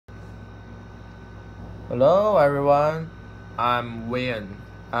Hello everyone, I'm Wayne.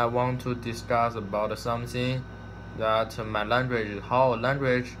 I want to discuss about something that my language, how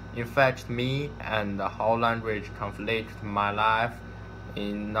language affects me and how language conflicts my life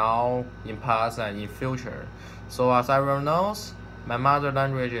in past and in future. So as everyone knows, my mother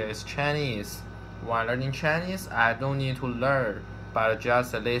language is Chinese. When learning Chinese, I don't need to learn, but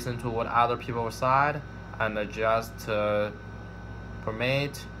just listen to what other people said and just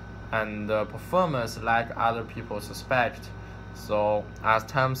permit and performance like other people suspect. So as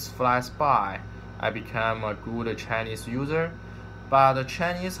time flies by, I become a good Chinese user. But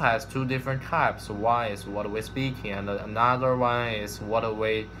Chinese has two different types. One is what we speak, and another one is what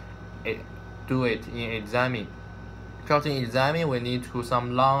we do it in examining. Because in examining, we need to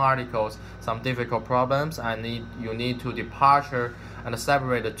some long articles, some difficult problems, and you need to departure and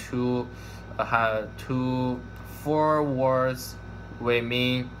separate the two four words we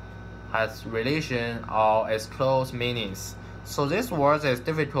mean has relation or its close meanings. So this word is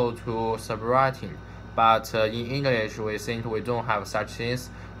difficult to separating, but in English we think we don't have such things.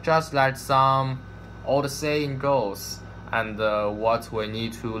 Just like some old saying goes, and what we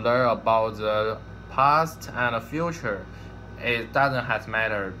need to learn about the past and the future, it doesn't have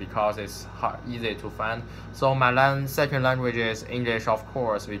matter because it's easy to find. So my second language is English, of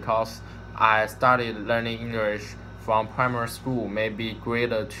course, because I started learning English from primary school, maybe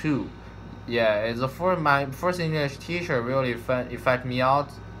grade 2. Yeah, my first English teacher really affect me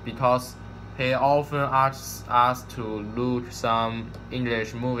out because he often asks us to look some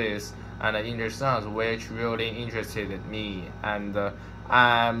English movies and English songs which really interested me, and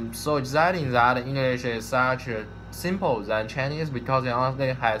I'm so excited that English is such simple than Chinese because it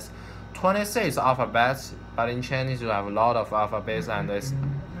only has 26 alphabets, but in Chinese you have a lot of alphabets and it's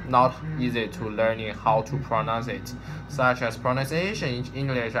not easy to learning how to pronounce it. Such as pronunciation in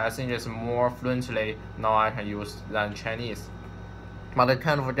English, I think is more fluently now I can use than Chinese. But I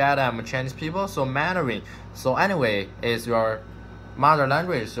can't forget I'm Chinese people, so Mandarin. So anyway, it's your mother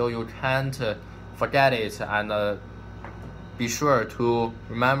language, so you can't forget it and be sure to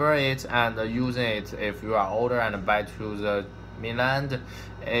remember it and using it if you are older and back to the mainland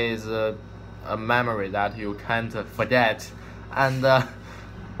is a memory that you can't forget. And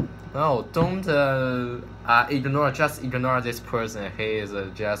no, don't just ignore this person. He is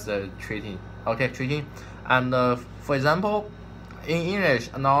just treating. Okay, treating. And for example, in English,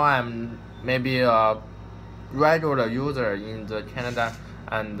 now I'm maybe a regular user in the Canada,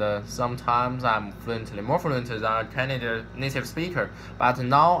 and sometimes I'm more fluent than a Canadian native speaker. But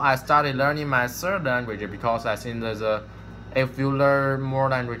now I started learning my third language because I think that if you learn more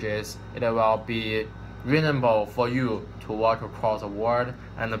languages, it will be reasonable for you to walk across the world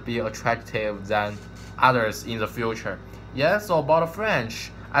and be attractive than others in the future. Yes, so about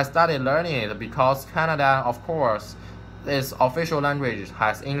French, I started learning it because Canada, of course, its official language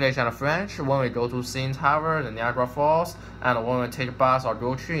has English and French when we go to CN Tower, the Niagara Falls, and when we take bus or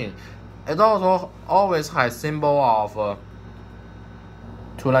go train. It also always has symbol of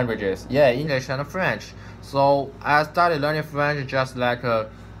two languages, yeah, English and French. So I started learning French just like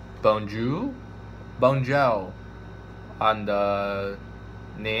bonjour, bonjour, and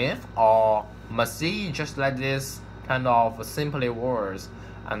nif or merci, just like this kind of simply words.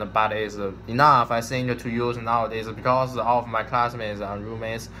 And but it's enough, I think, to use nowadays because all of my classmates and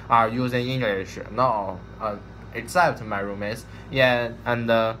roommates are using English. No, except my roommates. Yeah, and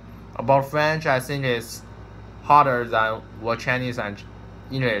about French, I think it's harder than what Chinese and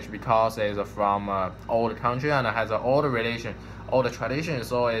English because it's from old country and has an old relation, old tradition,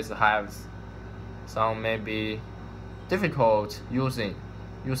 so it has some maybe difficult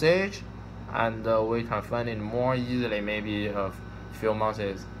usage, and we can find it more easily maybe a few months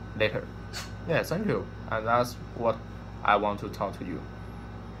later. Yeah, thank you, and that's what I want to talk to you.